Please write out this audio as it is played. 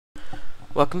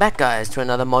Welcome back guys to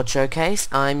another mod showcase.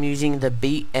 I'm using the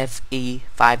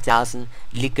BFE-5000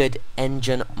 liquid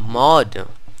engine mod.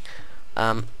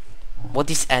 What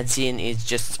this adds in is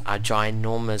just a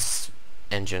ginormous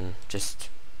engine, just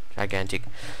gigantic.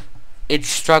 It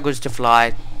struggles to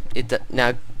fly.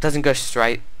 Now doesn't go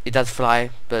straight. It does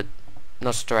fly, but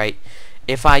not straight.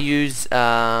 If I use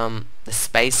the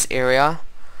space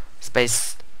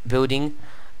building,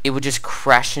 it would just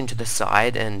crash into the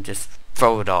side and just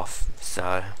throw it off.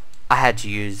 So I had to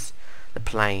use the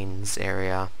planes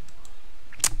area.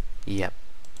 Yep.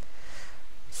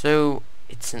 So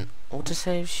it's an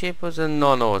autosave ship or is it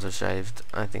non-autosaved?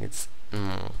 I think it's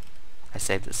I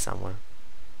saved it somewhere.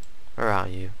 Where are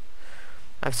you?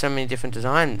 I have so many different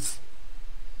designs.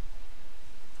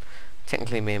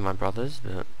 Technically me and my brothers,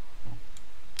 but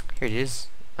here it is.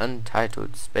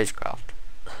 Untitled spacecraft.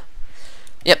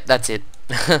 Yep, that's it.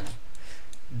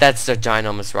 That's the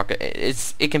ginormous rocket.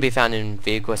 It can be found in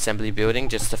vehicle assembly building,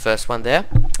 just the first one there.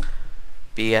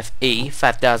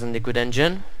 BFE-5000 liquid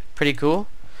engine. Pretty cool.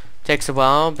 Takes a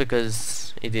while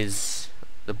because it is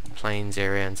the planes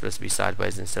area and supposed to be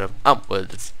sideways instead of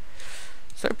upwards.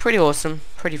 So pretty awesome,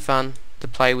 pretty fun to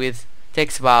play with.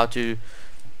 Takes a while to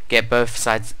get both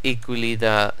sides equally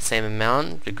the same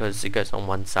amount because it goes on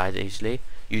one side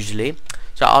usually.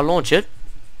 So I'll launch it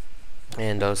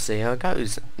and I'll see how it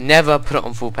goes. Never put it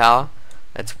on full power.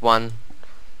 That's one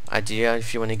idea.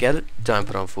 If you want to get it, don't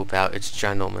put it on full power. It's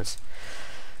ginormous.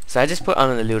 So I just put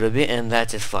on a little bit and that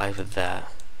just flies with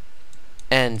that.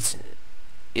 And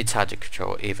it's hard to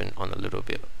control even on a little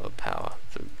bit of power.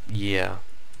 So yeah.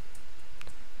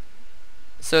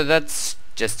 So that's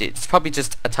just it. It's probably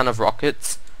just a ton of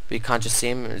rockets, but you can't just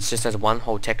see them. It's just as one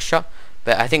whole texture.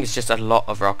 But I think it's just a lot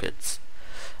of rockets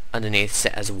underneath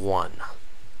set as one.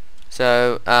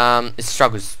 So it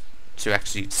struggles to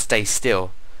actually stay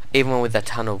still, even with a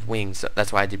ton of wings.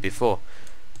 That's what I did before.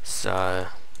 So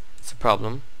it's a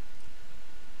problem.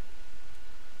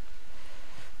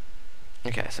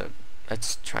 Okay, so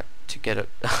let's try to get it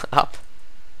up.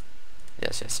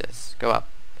 Yes. Go up.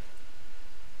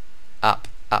 Up.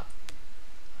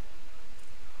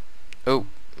 Oh,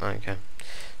 okay.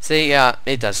 See,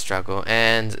 it does struggle,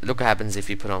 and look what happens if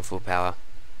you put on full power.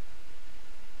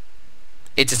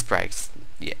 It just breaks.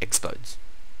 Yeah, explodes.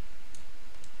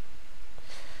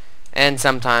 And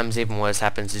sometimes even worse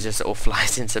happens, it just all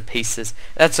flies into pieces.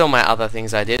 That's all my other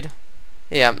things I did.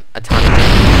 Yeah, a ton of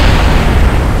things.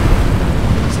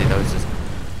 See those.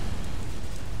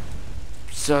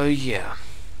 So yeah.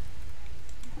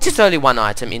 Just only one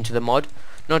item into the mod.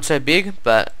 Not so big,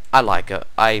 but I like it.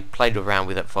 I played around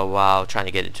with it for a while trying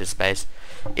to get into space.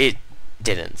 It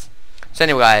didn't. So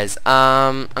anyway guys,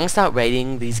 I'm going to start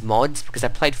rating these mods because I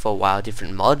played for a while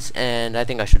different mods and I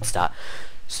think I should start.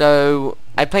 So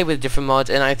I played with different mods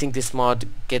and I think this mod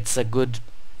gets a good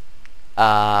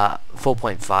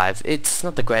 4.5. It's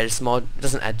not the greatest mod, it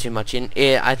doesn't add too much in.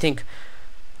 I think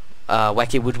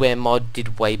Wacky Woodwear mod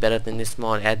did way better than this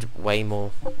mod, add way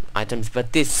more items,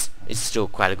 but this is still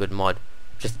quite a good mod.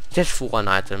 Just for one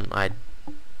item.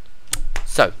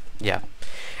 So yeah.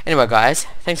 Anyway guys,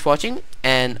 thanks for watching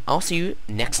and I'll see you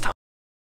next time.